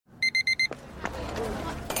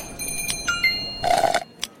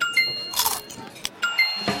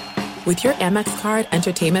With your Amex card,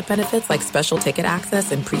 entertainment benefits like special ticket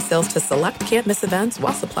access and pre-sales to select can't-miss events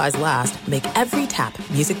while supplies last make every tap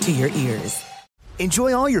music to your ears.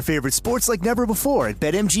 Enjoy all your favorite sports like never before at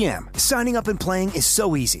BetMGM. Signing up and playing is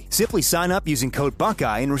so easy. Simply sign up using code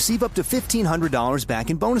Buckeye and receive up to $1,500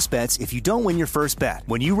 back in bonus bets if you don't win your first bet.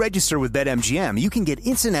 When you register with BetMGM, you can get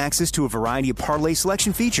instant access to a variety of parlay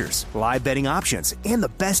selection features, live betting options, and the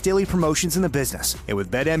best daily promotions in the business. And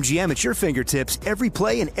with BetMGM at your fingertips, every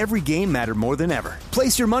play and every game matter more than ever.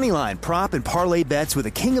 Place your moneyline, prop, and parlay bets with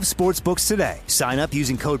the king of sportsbooks today. Sign up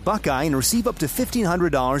using code Buckeye and receive up to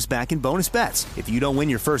 $1,500 back in bonus bets if you don't win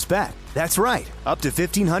your first bet. That's right, up to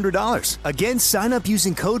 $1,500. Again, sign up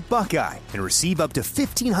using code Buckeye and receive up to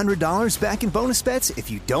 $1,500 back in bonus bets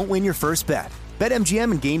if you don't win your first bet.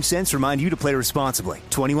 BetMGM and GameSense remind you to play responsibly.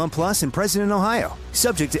 21 plus and present in Ohio.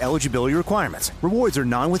 Subject to eligibility requirements. Rewards are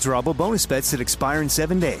non-withdrawable bonus bets that expire in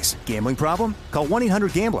 7 days. Gambling problem? Call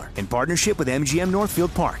 1-800-GAMBLER in partnership with MGM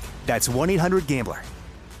Northfield Park. That's 1-800-GAMBLER.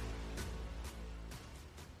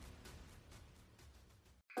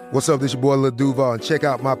 What's up, this your boy Lil Duval, and check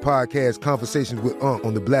out my podcast, Conversations with Unc,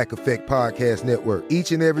 on the Black Effect Podcast Network.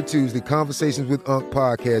 Each and every Tuesday, Conversations with Unc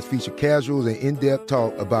podcast feature casuals and in-depth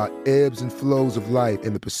talk about ebbs and flows of life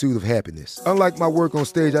and the pursuit of happiness. Unlike my work on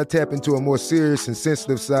stage, I tap into a more serious and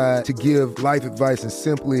sensitive side to give life advice and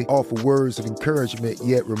simply offer words of encouragement,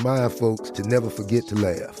 yet remind folks to never forget to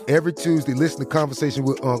laugh. Every Tuesday, listen to Conversation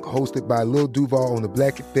with Unc, hosted by Lil Duval on the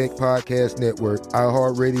Black Effect Podcast Network,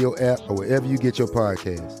 iHeartRadio app, or wherever you get your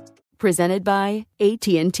podcasts. Presented by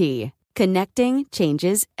AT&T. Connecting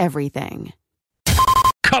changes everything.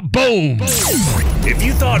 Kaboom! If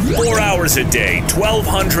you thought 4 hours a day,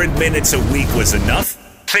 1,200 minutes a week was enough,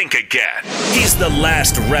 think again. He's the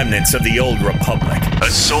last remnants of the old republic, a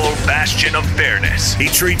sole bastion of fairness. He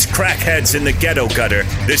treats crackheads in the ghetto gutter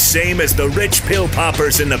the same as the rich pill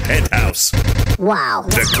poppers in the penthouse. Wow.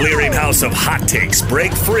 The clearinghouse of hot takes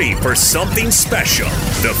break free for something special.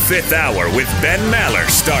 The Fifth Hour with Ben Maller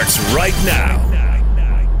starts right now.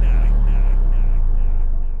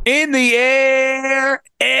 In the air,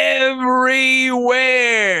 everywhere.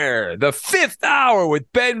 The Fifth Hour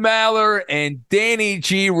with Ben Maller and Danny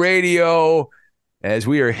G Radio, as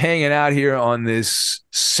we are hanging out here on this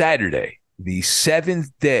Saturday, the 7th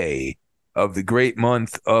day of the great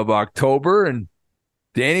month of October. And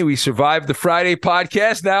Danny, we survived the Friday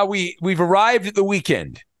podcast. Now we've arrived at the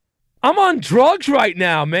weekend. I'm on drugs right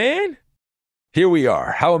now, man. Here we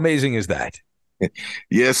are. How amazing is that?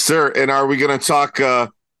 Yes, sir. And are we going to talk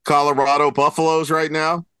Colorado Buffaloes right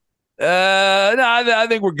now? No, I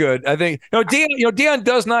think we're good. I think Deion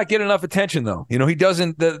does not get enough attention, though. He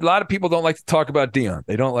doesn't. A lot of people don't like to talk about Deion.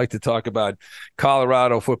 They don't like to talk about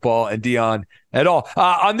Colorado football and Deion at all.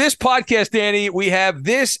 On this podcast, Danny, we have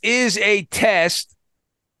This Is a Test,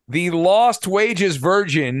 the Lost Wages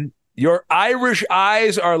Virgin, Your Irish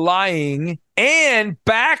Eyes Are Lying, and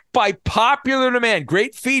backed by popular demand,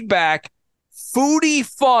 great feedback, Foodie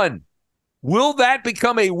Fun. Will that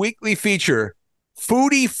become a weekly feature?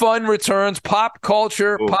 Foodie Fun returns, pop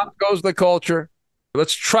culture, pop goes the culture.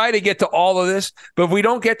 Let's try to get to all of this, but if we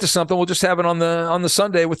don't get to something, we'll just have it on the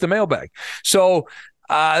Sunday with the mailbag. So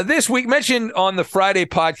this week, mentioned on the Friday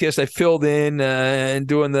podcast, I filled in and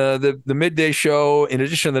doing the midday show in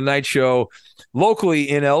addition to the night show locally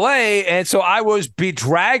in LA, and so I was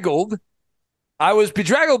bedraggled. I was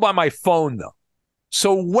bedraggled by my phone, though.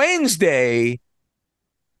 So Wednesday,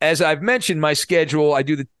 as I've mentioned, my schedule, I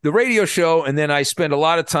do the radio show, and then I spend a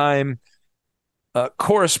lot of time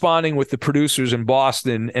corresponding with the producers in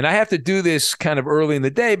Boston. And I have to do this kind of early in the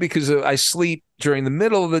day because I sleep during the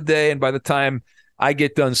middle of the day. And by the time I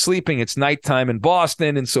get done sleeping, it's nighttime in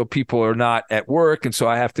Boston. And so people are not at work. And so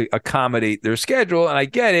I have to accommodate their schedule. And I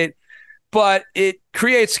get it. But it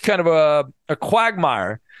creates kind of a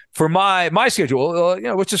quagmire for my schedule,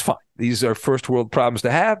 which is fine. These are first world problems to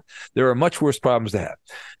have. There are much worse problems to have.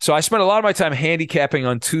 So I spent a lot of my time handicapping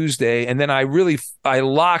on Tuesday, and then I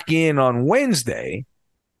lock in on Wednesday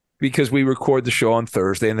because we record the show on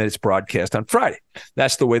Thursday, and then it's broadcast on Friday.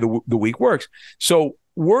 That's the way the week works. So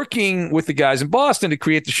working with the guys in Boston to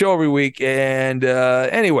create the show every week, and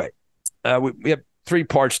anyway, we have 3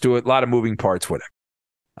 parts to it, a lot of moving parts, whatever.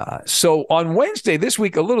 So on Wednesday this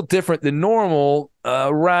week, a little different than normal, right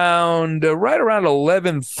around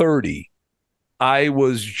 11:30, I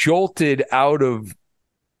was jolted out of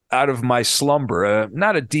my slumber.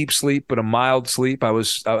 Not a deep sleep, but a mild sleep. I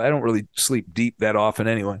don't really sleep deep that often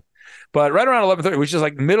anyway. But right around 11:30, which is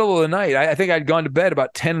like middle of the night, I think I'd gone to bed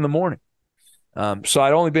about 10 in the morning. So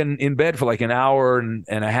I'd only been in bed for like an hour and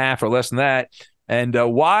a half or less than that. And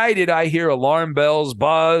why did I hear alarm bells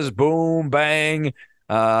buzz, boom, bang?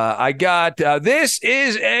 I got this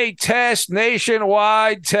is a test,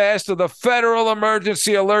 nationwide test of the Federal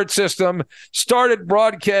Emergency Alert System. Started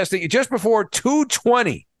broadcasting just before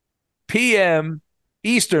 2:20 p.m.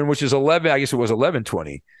 Eastern, which is 11. I guess it was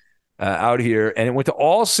 11:20 out here, and it went to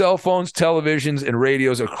all cell phones, televisions, and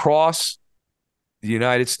radios across the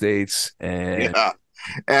United States. And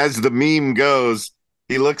as the meme goes,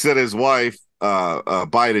 he looks at his wife,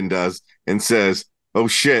 Biden does, and says, "Oh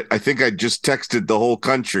shit, I think I just texted the whole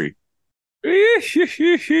country." Yeah,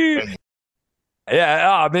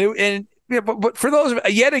 I mean, but for those,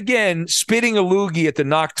 yet again, spitting a loogie at the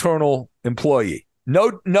nocturnal employee.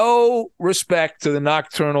 No respect to the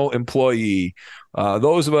nocturnal employee.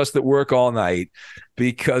 Those of us that work all night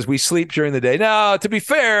because we sleep during the day. Now, to be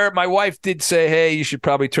fair, my wife did say, "Hey, you should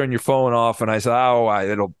probably turn your phone off," and I said,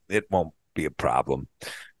 it won't be a problem."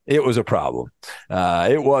 It was a problem.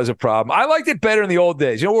 It was a problem. I liked it better in the old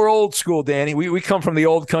days. We're old school, Danny. We come from the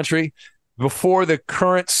old country before the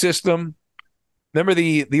current system. Remember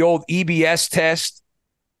the old EBS test?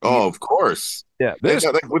 Oh, of course. Yeah.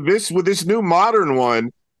 With this new modern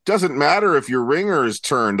one, doesn't matter if your ringer is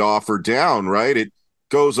turned off or down, right? It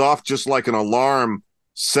goes off just like an alarm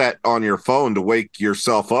set on your phone to wake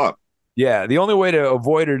yourself up. Yeah, the only way to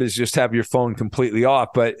avoid it is just have your phone completely off.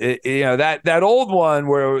 But that old one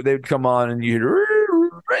where they'd come on and you'd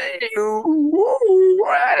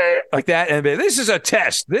like that, and this is a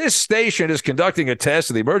test. This station is conducting a test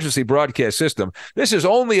of the emergency broadcast system. This is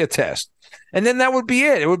only a test, and then that would be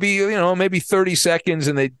it. It would be maybe 30 seconds,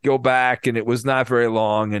 and they'd go back, and it was not very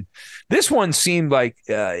long. And this one seemed like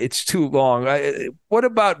it's too long. What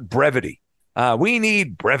about brevity? We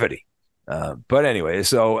need brevity. But anyway,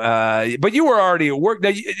 but you were already at work.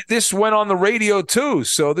 Now, this went on the radio too,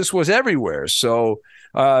 so this was everywhere. So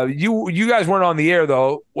you guys weren't on the air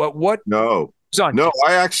though. What? No,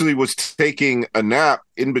 I actually was taking a nap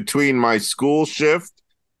in between my school shift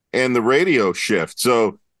and the radio shift,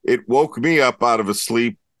 so it woke me up out of a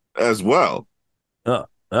sleep as well. All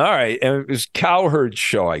right, and it was Cowherd's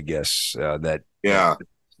show, I guess. Yeah.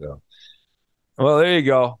 So, well, there you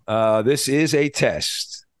go. This is a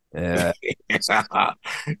test.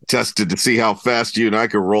 Tested to see how fast you and I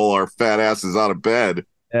could roll our fat asses out of bed.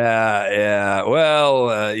 Yeah.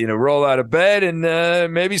 Well, roll out of bed, and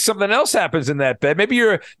maybe something else happens in that bed. Maybe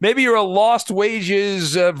you're a lost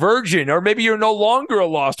wages virgin, or maybe you're no longer a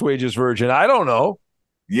lost wages virgin. I don't know.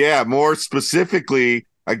 Yeah, more specifically,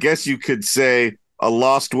 I guess you could say a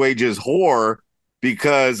lost wages whore,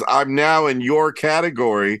 because I'm now in your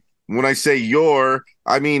category. When I say your,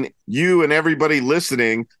 I mean you and everybody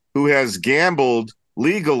listening who has gambled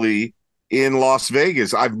legally in Las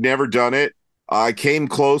Vegas. I've never done it. I came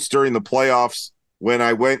close during the playoffs when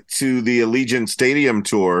I went to the Allegiant Stadium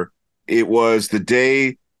tour. It was the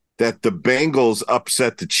day that the Bengals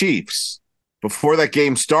upset the Chiefs. Before that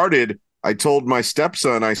game started, I told my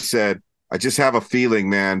stepson, I said, "I just have a feeling,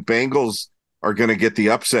 man, Bengals are going to get the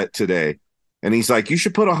upset today." And he's like, "You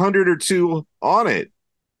should put 100 or 2 on it."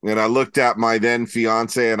 And I looked at my then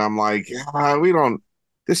fiance and I'm like,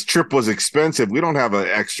 this trip was expensive. We don't have an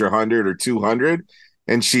extra 100 or 200.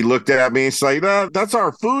 And she looked at me and she's like, that's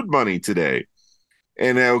our food money today.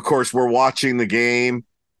 And of course, we're watching the game.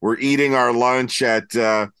 We're eating our lunch at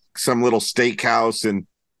some little steakhouse. And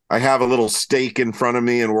I have a little steak in front of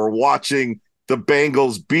me and we're watching the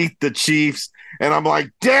Bengals beat the Chiefs. And I'm like,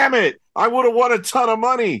 damn it, I would have won a ton of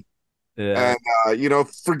money. Yeah. And,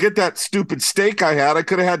 forget that stupid steak I had. I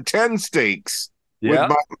could have had 10 steaks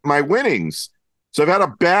with my winnings. So I've had a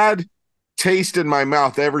bad taste in my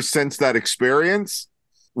mouth ever since that experience.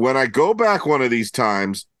 When I go back one of these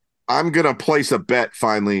times, I'm going to place a bet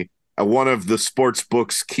finally at one of the sports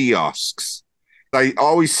books kiosks. I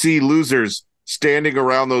always see losers standing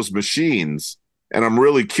around those machines, and I'm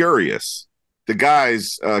really curious. The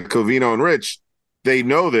guys, Covino and Rich, they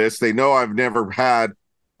know this. They know I've never had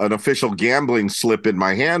an official gambling slip in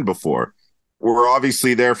my hand before. We're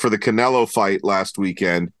obviously there for the Canelo fight last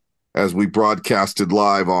weekend as we broadcasted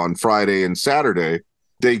live on Friday and Saturday.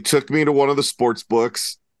 They took me to one of the sports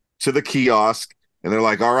books, to the kiosk, and they're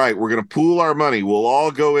like, "All right, we're going to pool our money. We'll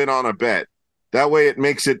all go in on a bet. That way it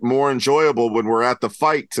makes it more enjoyable when we're at the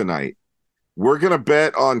fight tonight. We're going to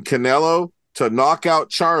bet on Canelo to knock out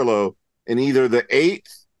Charlo in either the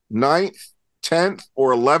 8th, 9th, 10th,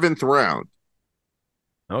 or 11th round."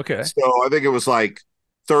 Okay. So I think it was like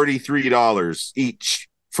 $33 each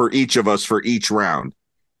for each of us for each round.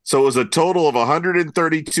 So it was a total of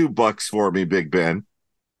 $132 for me, Big Ben.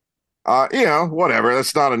 Whatever.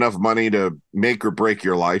 That's not enough money to make or break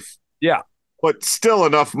your life. Yeah. But still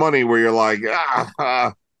enough money where you're like,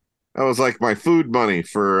 That was like my food money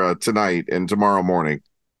for tonight and tomorrow morning.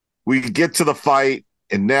 We get to the fight,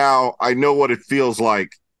 and now I know what it feels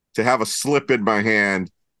like to have a slip in my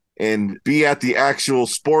hand and be at the actual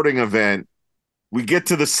sporting event. We get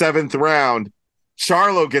to the 7th round.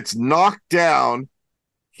 Charlo gets knocked down.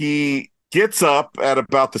 He gets up at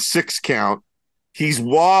about the 6th count. He's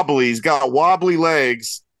wobbly. He's got wobbly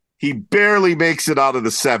legs. He barely makes it out of the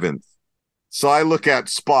 7th. So I look at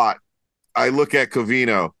Spot. I look at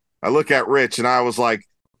Covino. I look at Rich, and I was like,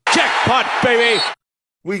 jackpot, baby.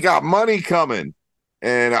 We got money coming.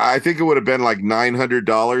 And I think it would have been like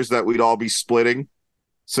 $900 that we'd all be splitting.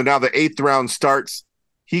 So now the 8th round starts.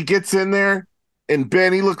 He gets in there, and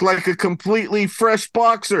Ben, he looked like a completely fresh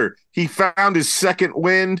boxer. He found his second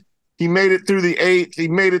wind. He made it through the 8th. He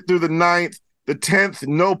made it through the 9th. The 10th,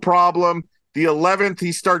 no problem. The 11th,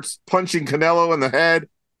 he starts punching Canelo in the head.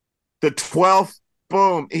 The 12th,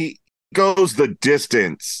 boom, he goes the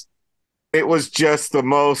distance. It was just the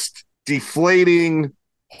most deflating,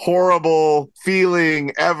 horrible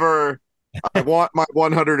feeling ever. I want my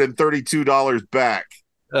 $132 back.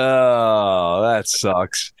 Oh, that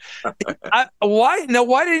sucks. Why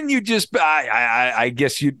didn't you just? I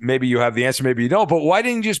guess maybe you have the answer, maybe you don't. But why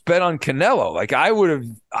didn't you just bet on Canelo? Like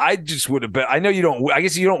I just would have bet. I know you don't. I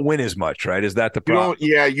guess you don't win as much, right? Is that the problem?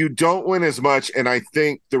 You don't win as much, and I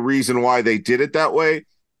think the reason why they did it that way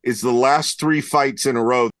is the last 3 fights in a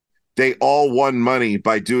row, they all won money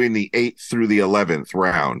by doing the 8th through the 11th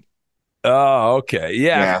round. Oh, okay,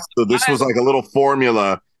 yeah. So this was like a little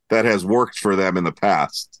formula that has worked for them in the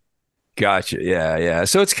past. Gotcha. Yeah.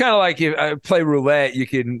 So it's kind of like if I play roulette, you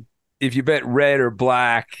can, if you bet red or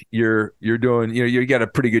black, you're doing, you got a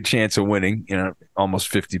pretty good chance of winning,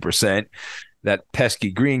 almost 50%. That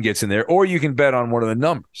pesky green gets in there, or you can bet on one of the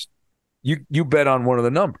numbers. You bet on one of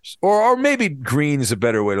the numbers, or maybe green is a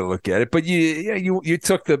better way to look at it. But you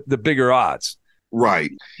took the bigger odds,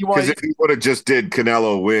 right? Because if you would have just did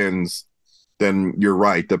Canelo wins, then you're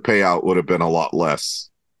right. The payout would have been a lot less.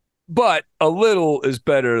 But a little is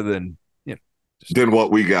better than than what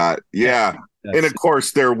we got. Yeah. And of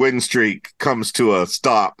course, their win streak comes to a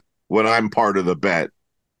stop when I'm part of the bet.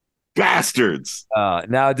 Bastards.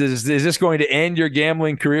 Now, is this going to end your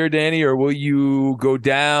gambling career, Danny, or will you go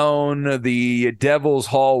down the devil's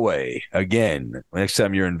hallway again next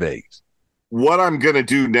time you're in Vegas? What I'm going to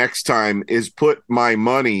do next time is put my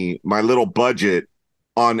money, my little budget,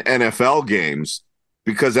 on NFL games.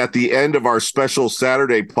 Because at the end of our special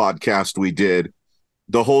Saturday podcast we did,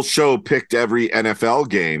 the whole show picked every NFL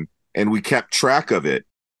game, and we kept track of it.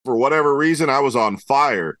 For whatever reason, I was on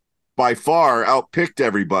fire. By far, outpicked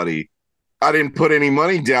everybody. I didn't put any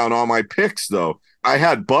money down on my picks, though. I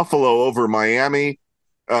had Buffalo over Miami.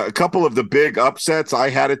 A couple of the big upsets, I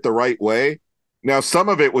had it the right way. Now, some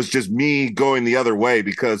of it was just me going the other way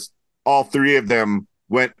because all 3 of them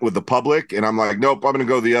went with the public, and I'm like, nope, I'm going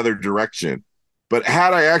to go the other direction. But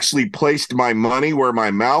had I actually placed my money where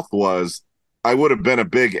my mouth was, I would have been a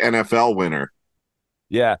big NFL winner.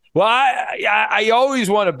 Yeah. Well, I always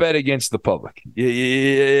want to bet against the public.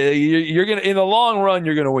 You're gonna, in the long run,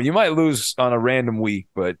 you're gonna win. You might lose on a random week,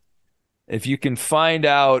 but if you can find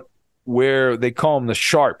out where they call them the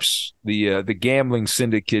sharps, the gambling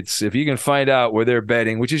syndicates, if you can find out where they're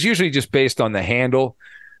betting, which is usually just based on the handle,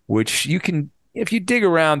 which you can. If you dig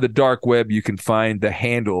around the dark web, you can find the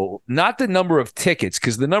handle, not the number of tickets,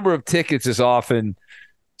 because the number of tickets is often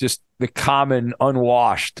just the common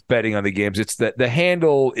unwashed betting on the games. It's that the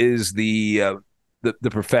handle is the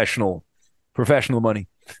professional money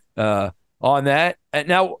on that. And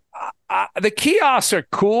now the kiosks are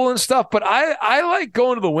cool and stuff, but I like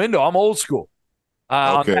going to the window. I'm old school.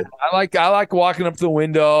 Okay. I like walking up to the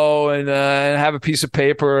window and have a piece of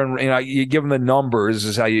paper and you give them the numbers.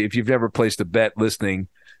 This is how if you've never placed a bet listening,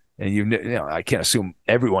 and I can't assume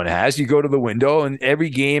everyone has. You go to the window and every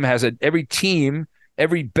game has every team,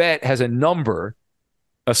 every bet has a number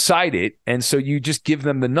aside it, and so you just give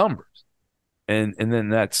them the numbers, and then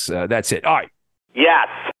that's it. All right. Yes.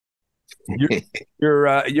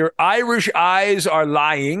 Your Irish eyes are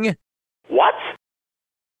lying. What?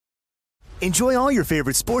 Enjoy all your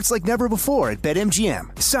favorite sports like never before at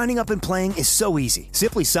BetMGM. Signing up and playing is so easy.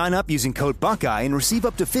 Simply sign up using code Buckeye and receive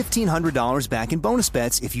up to $1,500 back in bonus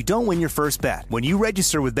bets if you don't win your first bet. When you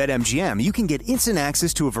register with BetMGM, you can get instant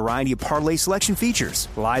access to a variety of parlay selection features,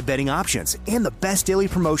 live betting options, and the best daily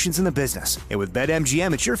promotions in the business. And with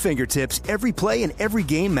BetMGM at your fingertips, every play and every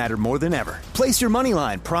game matter more than ever. Place your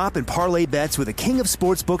moneyline, prop, and parlay bets with the king of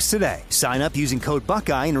sportsbooks today. Sign up using code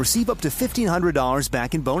Buckeye and receive up to $1,500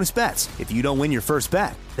 back in bonus bets. If if you don't win your first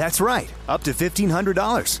bet. That's right, up to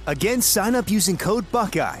 $1,500. Again, sign up using code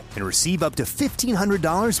Buckeye and receive up to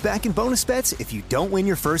 $1,500 back in bonus bets if you don't win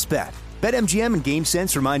your first bet. BetMGM and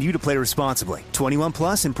GameSense remind you to play responsibly. 21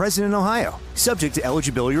 plus and present in Ohio. Subject to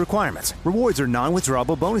eligibility requirements. Rewards are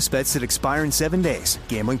non-withdrawable bonus bets that expire in 7 days.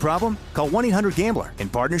 Gambling problem? Call 1-800-GAMBLER in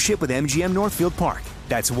partnership with MGM Northfield Park.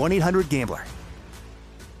 That's 1-800-GAMBLER.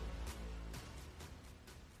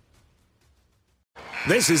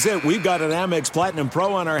 This is it. We've got an Amex Platinum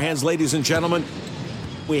Pro on our hands, ladies and gentlemen.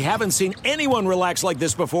 We haven't seen anyone relax like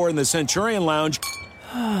this before in the Centurion Lounge.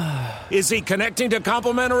 Is he connecting to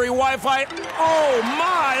complimentary Wi-Fi? Oh,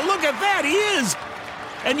 my! Look at that! He is!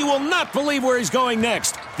 And you will not believe where he's going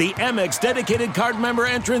next. The Amex dedicated card member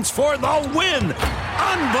entrance for the win!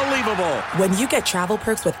 Unbelievable! When you get travel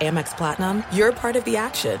perks with Amex Platinum, you're part of the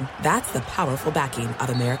action. That's the powerful backing of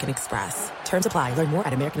American Express. Terms apply. Learn more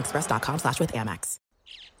at americanexpress.com/withAmex.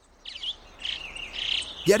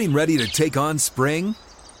 Getting ready to take on spring?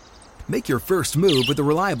 Make your first move with the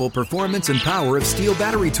reliable performance and power of Steel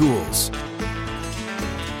battery tools.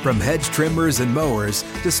 From hedge trimmers and mowers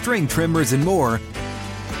to string trimmers and more,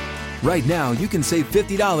 right now you can save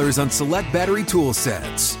 $50 on select battery tool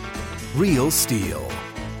sets. Real Steel.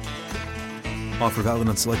 Offer valid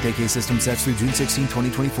on select AK system sets through June 16,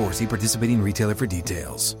 2024. See participating retailer for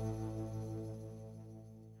details.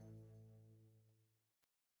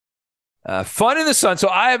 Fun in the sun. So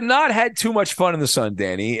I have not had too much fun in the sun,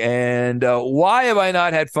 Danny. And why have I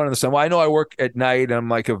not had fun in the sun? Well, I know I work at night and I'm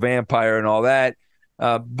like a vampire and all that.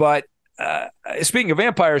 But speaking of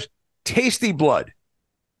vampires, tasty blood.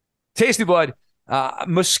 Tasty blood.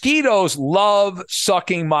 Mosquitoes love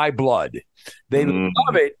sucking my blood. They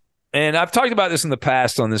love it. And I've talked about this in the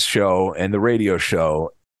past on this show and the radio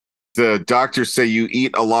show. The doctors say you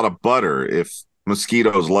eat a lot of butter if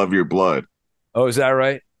mosquitoes love your blood. Oh, is that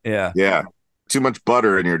right? Yeah. Yeah. Too much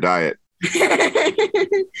butter in your diet.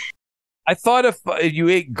 I thought if you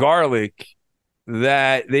ate garlic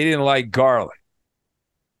that they didn't like garlic.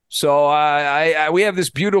 So we have this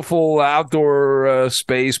beautiful outdoor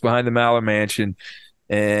space behind the Maller Mansion.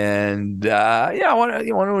 And I want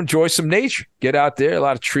to enjoy some nature. Get out there, a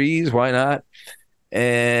lot of trees, why not?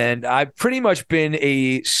 And I've pretty much been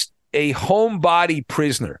a homebody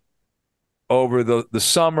prisoner over the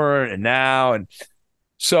summer and now. And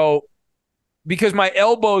so, because my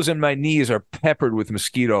elbows and my knees are peppered with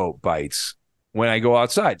mosquito bites when I go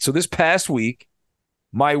outside. So this past week,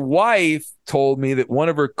 my wife told me that one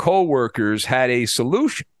of her coworkers had a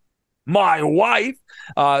solution. My wife.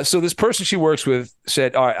 So this person she works with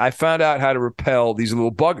said, all right, I found out how to repel these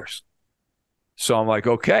little buggers. So I'm like,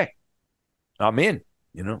 okay, I'm in.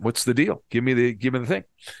 What's the deal? Give me the thing.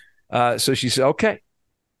 So she said, okay,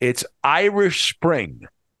 it's Irish Spring.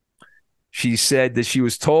 She said that she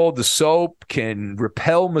was told the soap can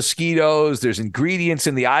repel mosquitoes. There's ingredients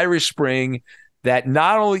in the Irish Spring that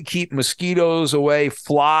not only keep mosquitoes away,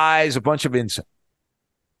 flies, a bunch of insects.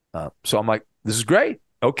 So I'm like, this is great.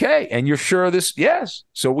 Okay. And you're sure of this? Yes.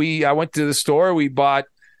 So I went to the store. We bought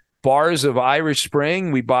bars of Irish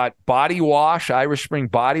Spring. We bought body wash, Irish Spring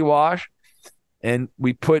body wash. And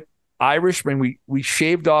we put Irish Spring. We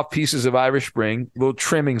shaved off pieces of Irish Spring, little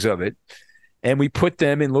trimmings of it. And we put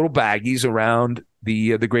them in little baggies around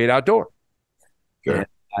the great outdoor. Sure.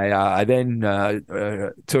 I then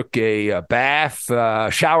took a bath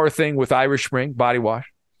shower thing with Irish Spring body wash.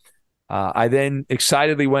 I then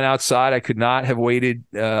excitedly went outside. I could not have waited.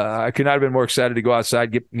 I could not have been more excited to go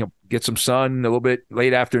outside, get some sun a little bit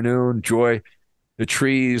late afternoon, enjoy the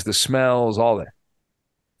trees, the smells, all that.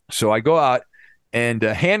 So I go out and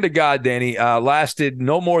hand to God, Danny, lasted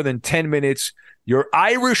no more than 10 minutes. Your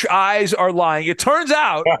Irish eyes are lying. It turns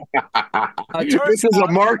out this is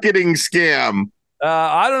a marketing scam.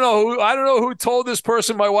 I don't know who told this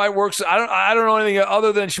person my wife works. I don't know anything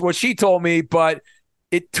other than what she told me, but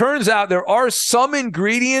it turns out there are some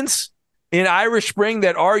ingredients in Irish Spring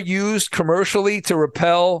that are used commercially to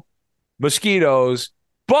repel mosquitoes,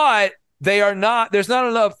 but they are not. There's not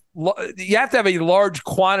enough. You have to have a large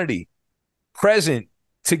quantity present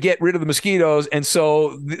to get rid of the mosquitoes. And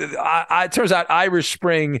so it turns out Irish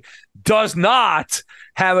Spring does not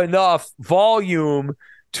have enough volume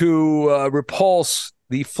to repulse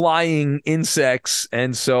the flying insects.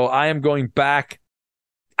 And so I am going back.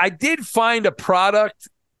 I did find a product.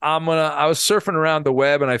 I was surfing around the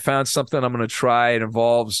web and I found something I'm going to try. It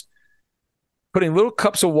involves putting little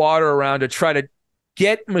cups of water around to try to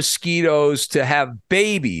get mosquitoes to have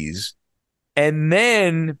babies. And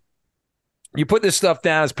then you put this stuff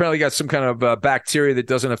down. It's apparently got some kind of bacteria that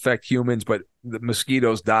doesn't affect humans, but the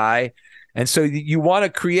mosquitoes die. And so you want to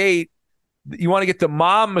create you want to get the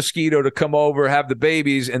mom mosquito to come over, have the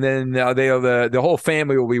babies, and then the whole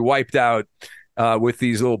family will be wiped out with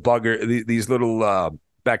these little these little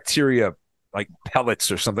bacteria like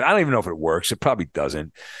pellets or something. I don't even know if it works. It probably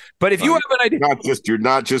doesn't. But if you have an idea, you're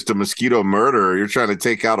not just a mosquito murderer. You're trying to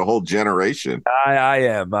take out a whole generation. I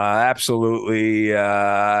am absolutely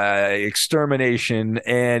extermination.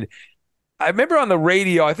 And I remember on the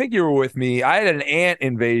radio, I think you were with me, I had an ant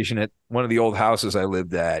invasion at one of the old houses I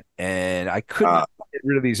lived at, and I couldn't get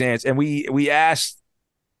rid of these ants. And we asked,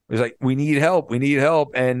 it was like, we need help.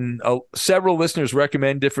 And several listeners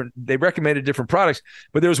recommended different products,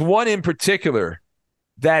 but there was one in particular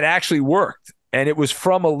that actually worked, and it was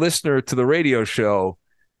from a listener to the radio show.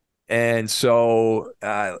 And so,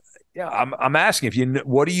 I'm asking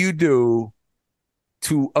what do you do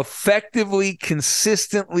to effectively,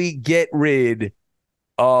 consistently get rid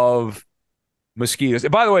of mosquitoes?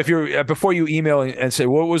 And by the way, if you're before you email and say,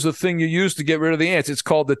 what was the thing you used to get rid of the ants? It's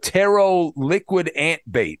called the Taro Liquid Ant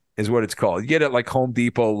Bait is what it's called. You get it like Home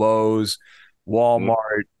Depot, Lowe's,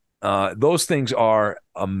 Walmart. Those things are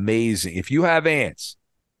amazing. If you have ants,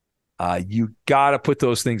 you got to put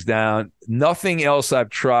those things down. Nothing else I've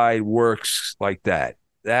tried works like that.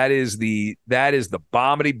 That is the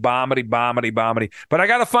bombity. But I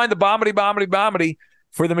got to find the bombity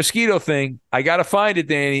for the mosquito thing. I got to find it,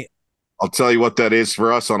 Danny. I'll tell you what that is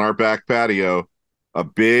for us on our back patio. A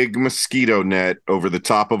big mosquito net over the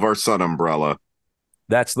top of our sun umbrella.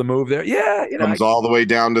 That's the move there. Yeah. Comes all the way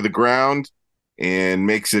down to the ground and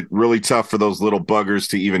makes it really tough for those little buggers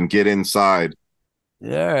to even get inside.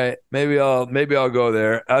 All right. Maybe I'll go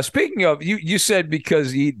there. Speaking of, you said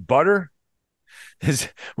because you eat butter.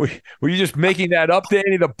 Were you just making that up,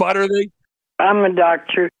 Danny, the butter thing? I'm a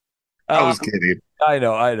doctor. I was kidding. I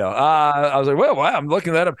know. I was like, well, wow, I'm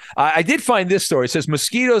looking that up. I did find this story. It says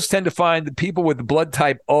mosquitoes tend to find the people with blood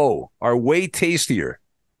type O are way tastier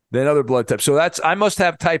than other blood types. So I must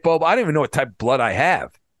have type O. But I don't even know what type of blood I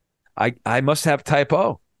have. I must have type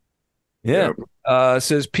O. Yeah. It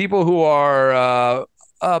says people who are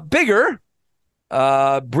bigger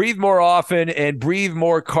breathe more often and breathe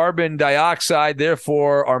more carbon dioxide,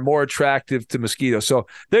 therefore are more attractive to mosquitoes. So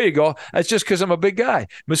there you go. That's just because I'm a big guy.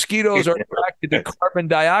 Mosquitoes are attracted to carbon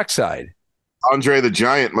dioxide. Andre the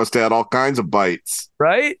Giant must have had all kinds of bites.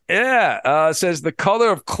 Right? Yeah. It says the color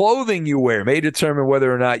of clothing you wear may determine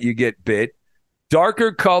whether or not you get bit.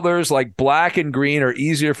 Darker colors like black and green are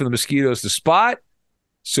easier for the mosquitoes to spot.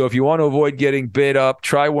 So if you want to avoid getting bit up,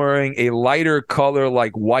 try wearing a lighter color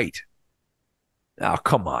like white. Oh,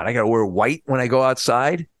 come on. I got to wear white when I go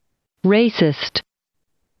outside? Racist.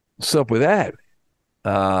 What's up with that?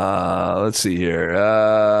 Let's see here.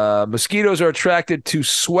 Mosquitoes are attracted to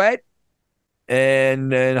sweat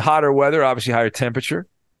and hotter weather, obviously higher temperature.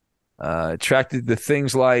 Attracted to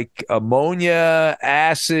things like ammonia,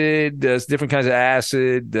 acid, different kinds of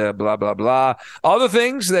acid, blah, blah, blah. Other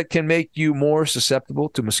things that can make you more susceptible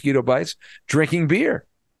to mosquito bites, drinking beer.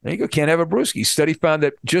 There you go. Can't have a brewski. Study found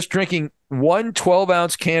that just drinking one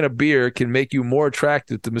 12-ounce can of beer can make you more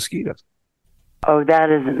attractive to mosquitoes. Oh, that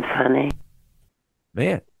isn't funny.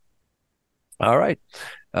 Man. All right.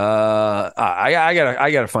 I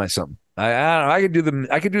gotta find something. I don't know.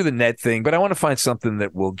 I could do the net thing, but I want to find something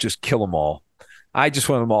that will just kill them all. I just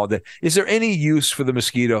want them all dead. Is there any use for the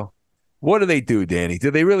mosquito? What do they do, Danny?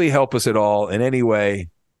 Do they really help us at all in any way?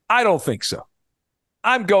 I don't think so.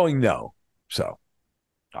 I'm going no. So.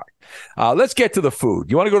 All right. Let's get to the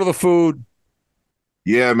food. You want to go to the food?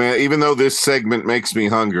 Yeah, man. Even though this segment makes me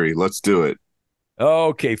hungry, let's do it.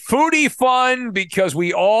 Okay. Foodie fun because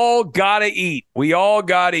we all got to eat.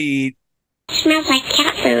 Smells like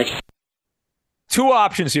cat food. Two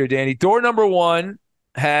options here, Danny. Door number one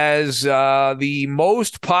has the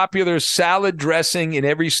most popular salad dressing in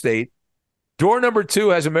every state. Door number two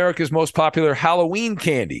has America's most popular Halloween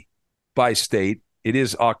candy by state. It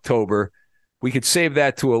is October. We could save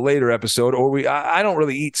that to a later episode, or I don't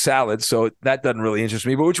really eat salads, so that doesn't really interest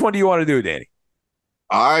me. But which one do you want to do, Danny?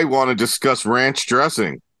 I want to discuss ranch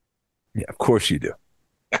dressing. Yeah, of course you do.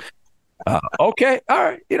 Okay, all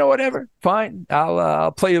right. Whatever. Fine.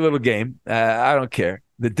 I'll play a little game. I don't care.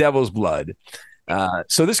 The devil's blood.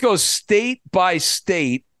 So this goes state by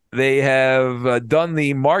state. They have done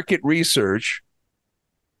the market research.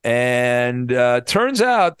 And turns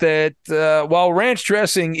out that while ranch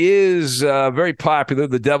dressing is very popular,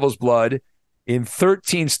 the devil's blood, in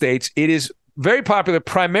 13 states, it is very popular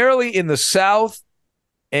primarily in the South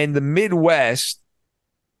and the Midwest.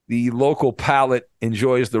 The local palate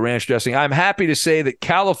enjoys the ranch dressing. I'm happy to say that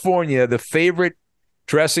California, the favorite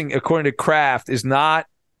dressing, according to Kraft, is not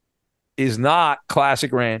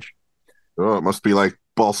classic ranch. Oh, it must be like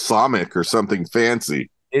balsamic or something fancy.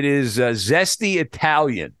 It is Zesty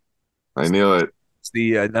Italian. I knew it. It's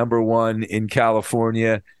the number one in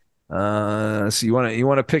California. So you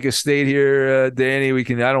want to pick a state here, Danny? We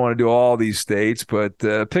can. I don't want to do all these states, but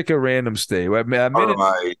pick a random state. All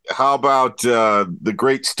right. How about the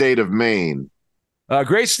great state of Maine?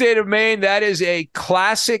 Great state of Maine. That is a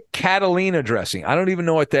classic Catalina dressing. I don't even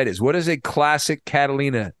know what that is. What is a classic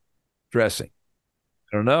Catalina dressing?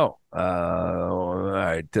 I don't know. All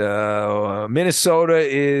right. Minnesota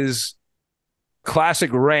is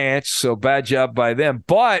classic ranch, so bad job by them.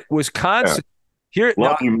 But Wisconsin. Here,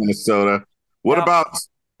 Love you, Minnesota. What about?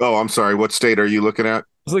 Oh, I'm sorry. What state are you looking at? I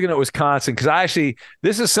was looking at Wisconsin because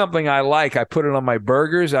this is something I like. I put it on my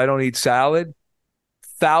burgers. I don't eat salad.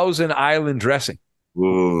 Thousand Island dressing.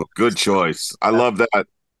 Ooh, good choice. I love that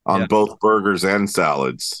on both burgers and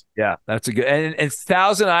salads. Yeah, that's a good. And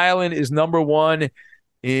Thousand Island is number one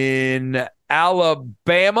in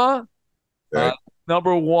Alabama. Okay.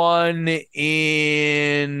 Number one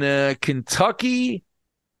in Kentucky,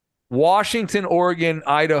 Washington, Oregon,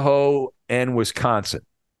 Idaho, and Wisconsin.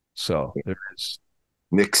 So there is.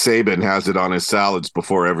 Nick Saban has it on his salads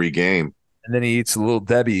before every game. And then he eats a Little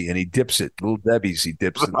Debbie and he dips it. Little Debbie's he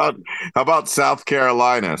dips it. How about South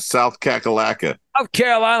Carolina, South Kakalaka? South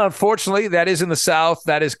Carolina, unfortunately, that is in the South.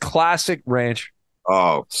 That is classic ranch.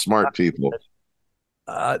 Oh, smart people.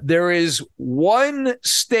 There is one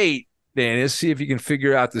state, Dan, let's see if you can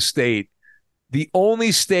figure out the state. The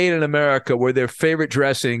only state in America where their favorite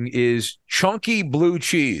dressing is chunky blue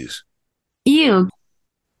cheese. Ew.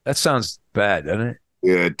 That sounds bad, doesn't it?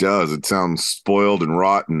 Yeah, it does. It sounds spoiled and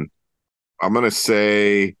rotten. I'm going to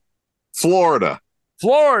say Florida.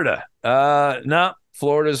 Florida. No,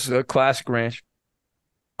 Florida's a classic ranch.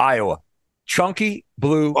 Iowa. Chunky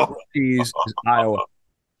blue cheese is Iowa.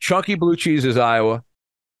 Chunky blue cheese is Iowa.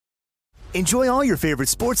 Enjoy all your favorite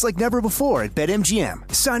sports like never before at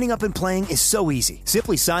BetMGM. Signing up and playing is so easy.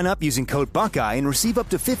 Simply sign up using code Buckeye and receive up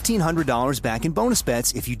to $1,500 back in bonus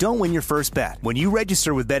bets if you don't win your first bet. When you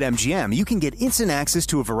register with BetMGM, you can get instant access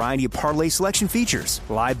to a variety of parlay selection features,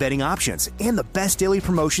 live betting options, and the best daily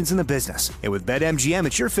promotions in the business. And with BetMGM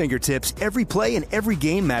at your fingertips, every play and every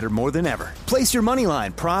game matter more than ever. Place your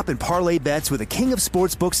moneyline, prop, and parlay bets with the king of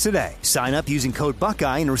sportsbooks today. Sign up using code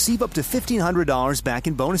Buckeye and receive up to $1,500 back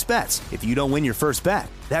in bonus bets if you don't win your first bet.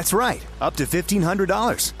 That's right, up to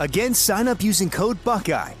 $1,500. Again, sign up using code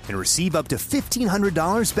Buckeye and receive up to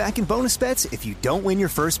 $1,500 back in bonus bets if you don't win your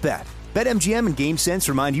first bet. BetMGM and GameSense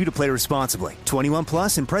remind you to play responsibly. 21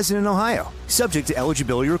 plus and present in Ohio. Subject to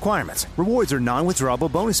eligibility requirements. Rewards are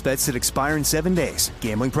non-withdrawable bonus bets that expire in 7 days.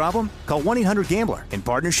 Gambling problem? Call 1-800-GAMBLER in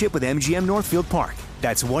partnership with MGM Northfield Park.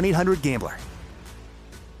 That's 1-800-GAMBLER.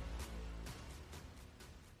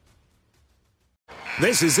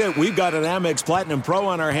 This is it. We've got an Amex Platinum Pro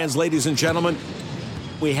on our hands, ladies and gentlemen.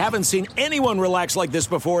 We haven't seen anyone relax like this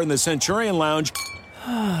before in the Centurion Lounge.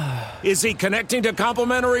 Is he connecting to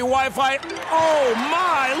complimentary Wi-Fi? Oh,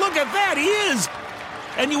 my. Look at that. He is.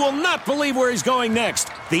 And you will not believe where he's going next.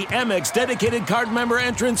 The Amex dedicated card member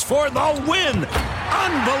entrance for the win.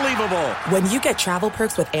 Unbelievable. When you get travel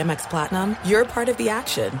perks with Amex Platinum, you're part of the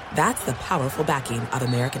action. That's the powerful backing of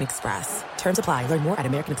American Express. Terms apply. Learn more at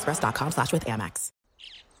americanexpress.com/withAmex.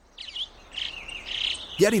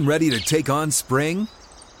 Getting ready to take on spring?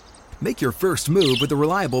 Make your first move with the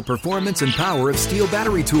reliable performance and power of Steel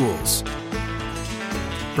battery tools.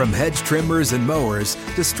 From hedge trimmers and mowers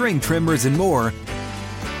to string trimmers and more,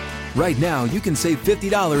 right now you can save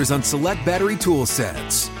 $50 on select battery tool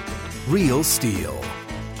sets. Real Steel.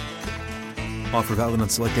 Offer valid on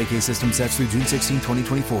select AK system sets through June 16,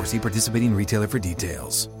 2024. See participating retailer for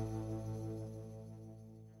details.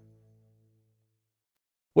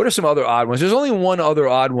 What are some other odd ones? There's only one other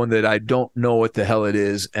odd one that I don't know what the hell it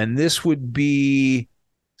is, and this would be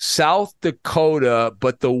South Dakota,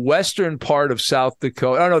 but the western part of South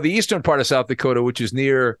Dakota. Oh, no, the eastern part of South Dakota, which is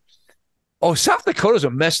near. Oh, South Dakota's a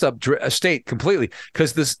messed up state completely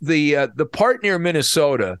because the part near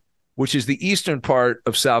Minnesota, which is the eastern part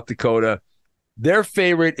of South Dakota, their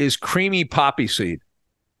favorite is creamy poppy seed.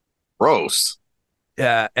 Gross.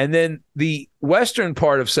 Yeah, and then the western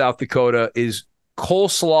part of South Dakota is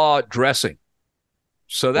coleslaw dressing.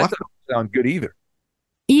 So that doesn't sound good either.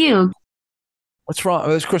 Ew. What's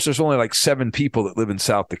wrong? Of course, there's only like 7 people that live in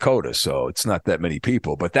South Dakota, so it's not that many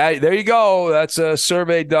people. But there you go. That's a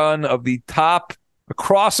survey done of the top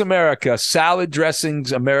across America salad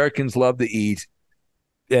dressings Americans love to eat.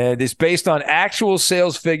 And it's based on actual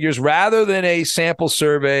sales figures rather than a sample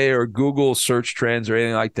survey or Google search trends or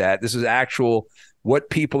anything like that. This is actual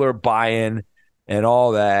what people are buying and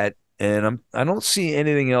all that. And I don't see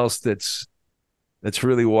anything else that's That's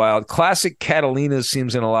really wild. Classic Catalina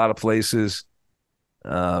seems in a lot of places.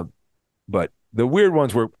 But the weird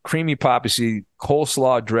ones were creamy poppy seed,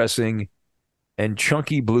 coleslaw dressing, and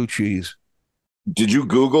chunky blue cheese. Did you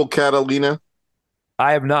Google Catalina?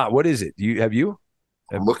 I have not. What is it? Have you?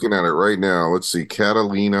 I'm looking at it right now. Let's see.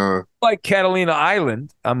 Catalina. Like Catalina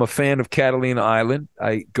Island. I'm a fan of Catalina Island.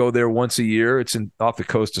 I go there once a year. It's off the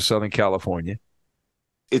coast of Southern California.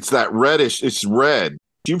 It's that reddish. It's red.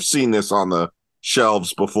 You've seen this on the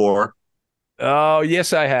shelves before. Oh,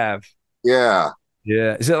 yes, I have. Yeah.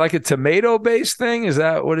 Yeah. Is it like a tomato-based thing? Is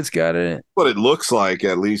that what it's got in it? What it looks like,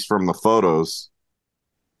 at least from the photos.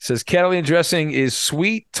 It says Catalina dressing is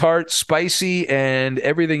sweet, tart, spicy, and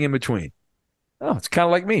everything in between. Oh, it's kind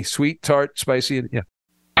of like me. Sweet, tart, spicy, and yeah.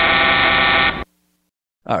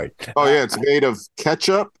 All right. Oh, yeah. It's made of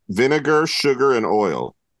ketchup, vinegar, sugar, and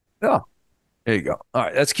oil. Oh, there you go. All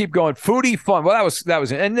right. Let's keep going. Foodie fun. Well, that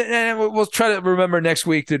was it. And we'll try to remember next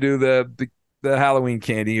week to do the Halloween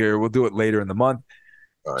candy here. We'll do it later in the month.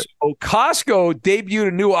 All right. So Costco debuted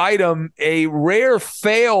a new item, a rare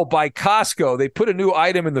fail by Costco. They put a new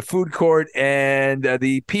item in the food court, and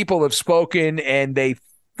the people have spoken, and they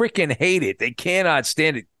freaking hate it. They cannot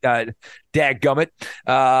stand it, dadgummit.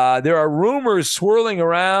 There are rumors swirling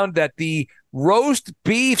around that the roast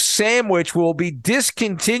beef sandwich will be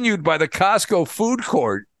discontinued by the Costco food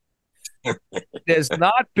court. It has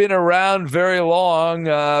not been around very long.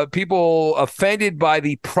 People offended by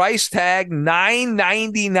the price tag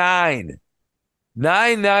 $9.99.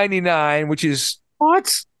 $9.99, which is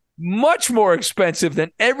much more expensive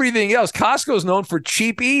than everything else. Costco is known for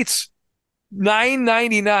cheap eats.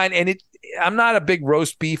 $9.99, and I'm not a big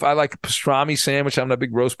roast beef. I like a pastrami sandwich. I'm not a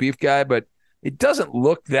big roast beef guy, but it doesn't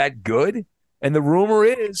look that good. And the rumor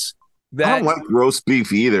is that I don't like roast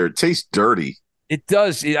beef either. It tastes dirty. It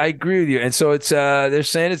does. I agree with you. And so it's they're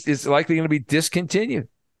saying it's likely going to be discontinued.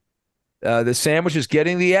 The sandwich is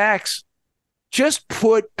getting the axe. Just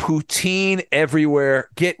put poutine everywhere.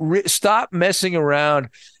 Stop messing around.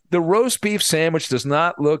 The roast beef sandwich does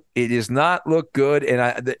not look good,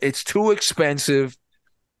 and it's too expensive.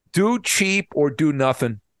 Do cheap or do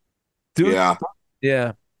nothing. Yeah.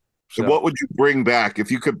 So what would you bring back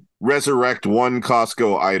if you could resurrect one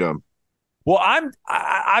Costco item? Well,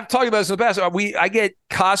 I've talked about this in the past. I get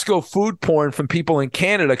Costco food porn from people in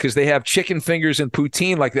Canada because they have chicken fingers and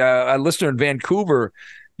poutine. Like a listener in Vancouver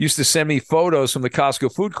used to send me photos from the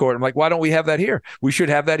Costco food court. I'm like, why don't we have that here? We should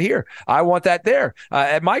have that here. I want that there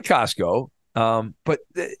at my Costco. But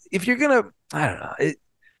if you're gonna, I don't know.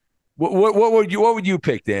 What would you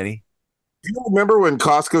pick, Danny? Do you remember when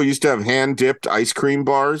Costco used to have hand dipped ice cream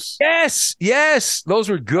bars? Yes, those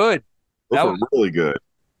were good. Those were really good.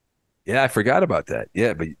 Yeah, I forgot about that.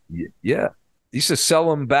 Yeah, but yeah, used to sell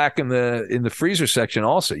them back in the freezer section.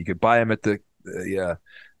 Also, you could buy them at the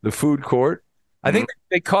food court. I think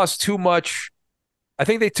they cost too much. I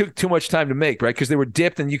think they took too much time to make, right? Because they were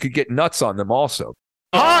dipped, and you could get nuts on them also.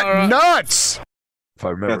 Hot nuts. If I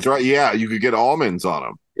remember, that's right. Yeah, you could get almonds on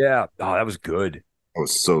them. Yeah. Oh, that was good. That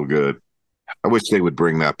was so good. I wish they would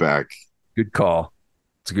bring that back. Good call.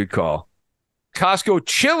 It's a good call. Costco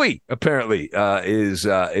chili apparently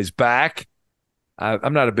is back.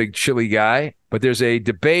 I'm not a big chili guy, but there's a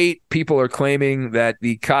debate. People are claiming that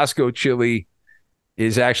the Costco chili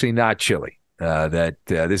is actually not chili. That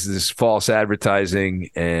this is false advertising,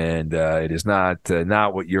 and it is not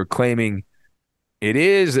what you're claiming it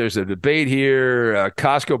is. There's a debate here.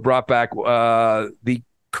 Costco brought back the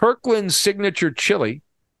Kirkland signature chili,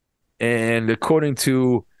 and according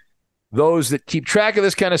to those that keep track of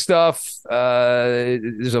this kind of stuff,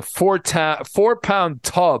 there's a 4-pound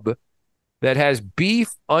tub that has beef,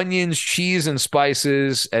 onions, cheese, and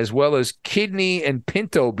spices, as well as kidney and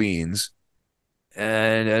pinto beans.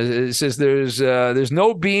 And it says there's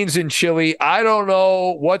no beans in chili. I don't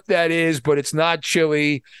know what that is, but it's not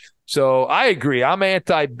chili. So I agree.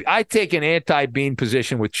 I take an anti-bean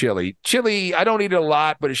position with chili. Chili, I don't eat it a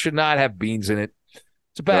lot, but it should not have beans in it.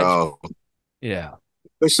 It's a bad. Yeah.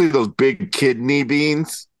 Especially those big kidney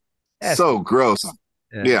beans. So gross.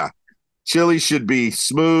 Yeah. Chili should be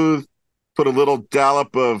smooth. Put a little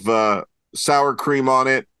dollop of sour cream on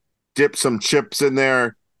it. Dip some chips in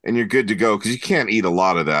there, and you're good to go, because you can't eat a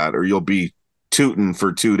lot of that or you'll be tooting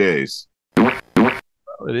for 2 days.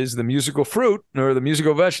 It is the musical fruit or the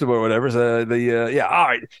musical vegetable or whatever. Yeah. All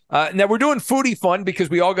right. Now we're doing foodie fun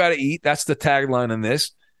because we all got to eat. That's the tagline on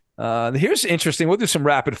this. Here's interesting. We'll do some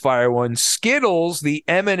rapid fire ones. Skittles, the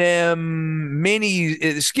M&M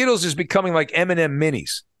mini. Skittles is becoming like M&M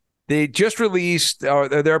minis. They just released, or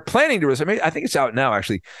they're planning to release. I think it's out now,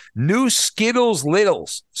 actually. New Skittles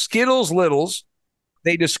Littles. Skittles Littles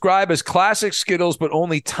they describe as classic Skittles, but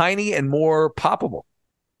only tiny and more poppable.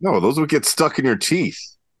 No, those would get stuck in your teeth.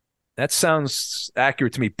 That sounds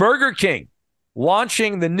accurate to me. Burger King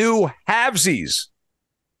launching the new Halvesies.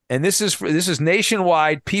 And this is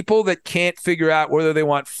nationwide. People that can't figure out whether they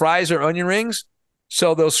want fries or onion rings,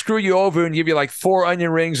 so they'll screw you over and give you like 4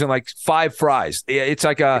 onion rings and like 5 fries. It's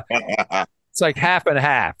like half and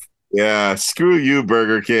half. Yeah, screw you,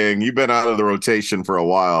 Burger King. You've been out of the rotation for a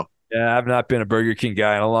while. Yeah, I've not been a Burger King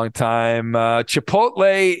guy in a long time.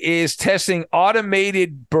 Chipotle is testing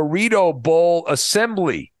automated burrito bowl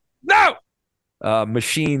assembly. No!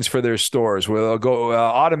 Machines for their stores where they'll go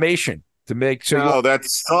automation to make sure. No, that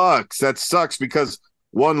sucks. That sucks because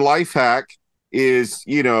one life hack is,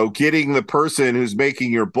 getting the person who's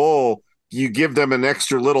making your bowl, you give them an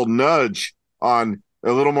extra little nudge on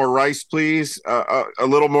a little more rice, please, a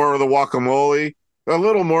little more of the guacamole, a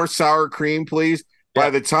little more sour cream, please. Yeah. By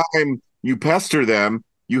the time you pester them,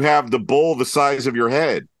 you have the bowl the size of your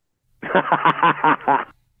head.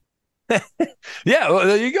 Yeah, well,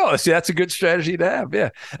 there you go. See, that's a good strategy to have. Yeah.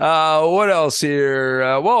 What else here?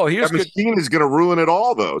 Here's that machine is going to ruin it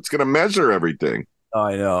all, though. It's going to measure everything. Oh,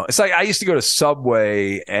 I know. It's like I used to go to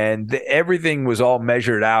Subway, and everything was all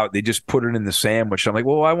measured out. They just put it in the sandwich. I'm like,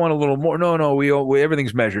 well, I want a little more. No, we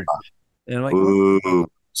everything's measured. And I'm like, well,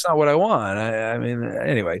 it's not what I want. I mean,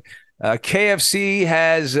 anyway. KFC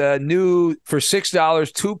has new for $6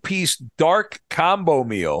 2-piece dark combo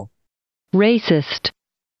meal. Racist.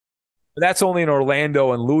 That's only in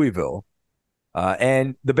Orlando and Louisville.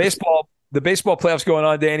 And the baseball playoffs going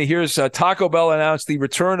on, Danny. Here's Taco Bell announced the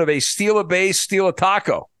return of a Steal a Base, Steal a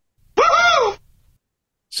Taco. Woo-hoo!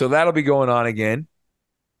 So that'll be going on again.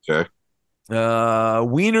 Okay.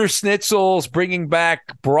 Wiener Schnitzel's bringing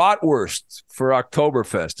back bratwurst for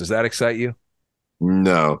Oktoberfest. Does that excite you?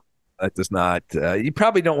 No. That does not. You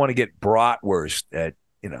probably don't want to get bratwurst at,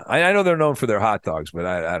 I know they're known for their hot dogs, but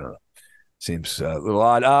I don't know. Seems a little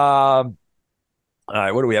odd. All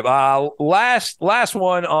right, what do we have? Last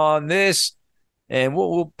one on this, and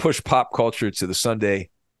we'll push pop culture to the Sunday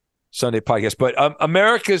podcast. But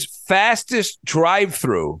America's fastest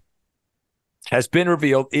drive-through has been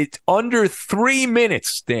revealed. It's under 3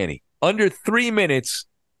 minutes, Danny. Under 3 minutes,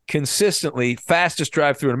 consistently fastest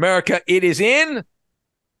drive-through in America. It is in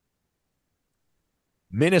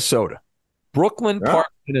Minnesota, Brooklyn Park,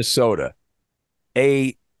 Minnesota.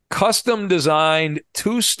 A custom-designed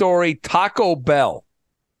 2-story Taco Bell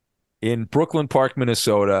in Brooklyn Park,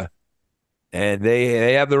 Minnesota, and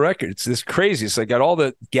they have the record. It's this crazy. It's like got all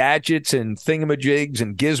the gadgets and thingamajigs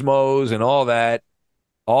and gizmos and all that,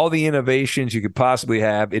 all the innovations you could possibly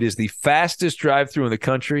have. It is the fastest drive-through in the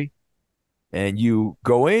country, and you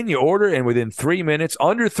go in, you order, and within 3 minutes,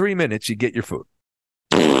 under 3 minutes, you get your food.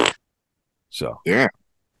 So yeah,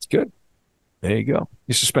 it's good. There you go. I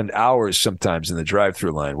used to spend hours sometimes in the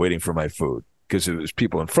drive-through line waiting for my food because it was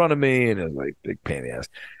people in front of me and it was like big pain in the ass.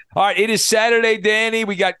 All right, it is Saturday, Danny.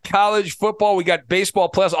 We got college football. We got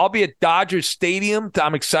baseball playoffs. I'll be at Dodger Stadium.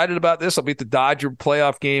 I'm excited about this. I'll be at the Dodger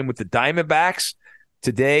playoff game with the Diamondbacks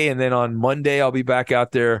today, and then on Monday I'll be back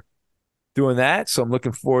out there doing that. So I'm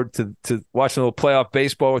looking forward to watching a little playoff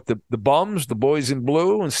baseball with the bums, the boys in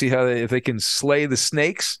blue, and see if they can slay the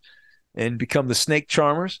snakes and become the snake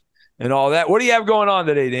charmers. And all that. What do you have going on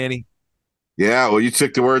today, Danny? Yeah, well, you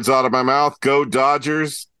took the words out of my mouth. Go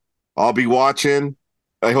Dodgers. I'll be watching.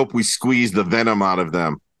 I hope we squeeze the venom out of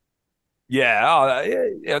them. Yeah,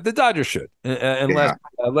 the Dodgers should.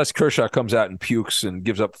 Unless Kershaw comes out and pukes and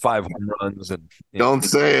gives up 5 home runs. And Don't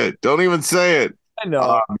say it. Don't even say it. I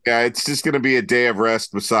know. It's just going to be a day of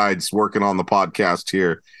rest besides working on the podcast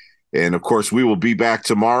here. And, of course, we will be back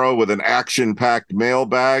tomorrow with an action-packed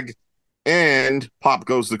mailbag. And pop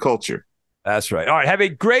goes the culture. That's right. All right. Have a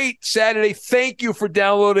great Saturday. Thank you for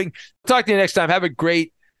downloading. Talk to you next time. Have a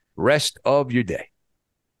great rest of your day.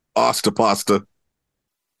 Asta pasta.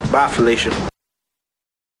 Bye, Felicia.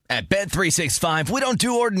 At Bet365, we don't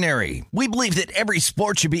do ordinary. We believe that every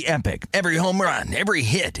sport should be epic. Every home run, every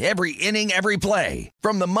hit, every inning, every play.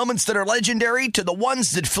 From the moments that are legendary to the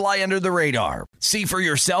ones that fly under the radar. See for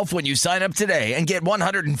yourself when you sign up today and get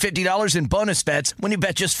 $150 in bonus bets when you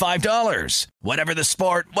bet just $5. Whatever the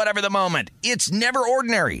sport, whatever the moment, it's never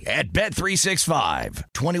ordinary at Bet365.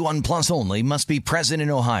 21 plus only. Must be present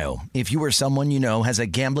in Ohio. If you or someone you know has a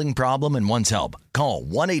gambling problem and wants help, call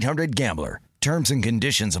 1-800-GAMBLER. Terms and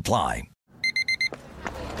conditions apply.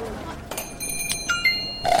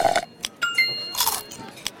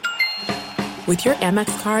 With your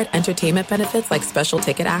Amex card, entertainment benefits like special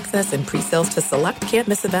ticket access and pre-sales to select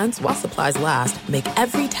can't-miss events while supplies last make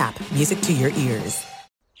every tap music to your ears.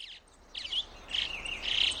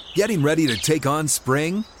 Getting ready to take on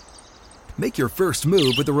spring? Make your first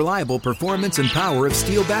move with the reliable performance and power of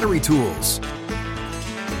Steel battery tools.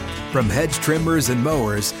 From hedge trimmers and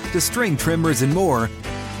mowers to string trimmers and more,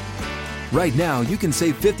 right now you can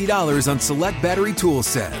save $50 on select battery tool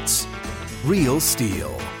sets. Real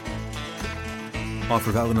Steel.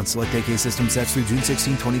 Offer valid on select AK system sets through June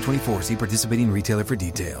 16, 2024. See participating retailer for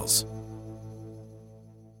details.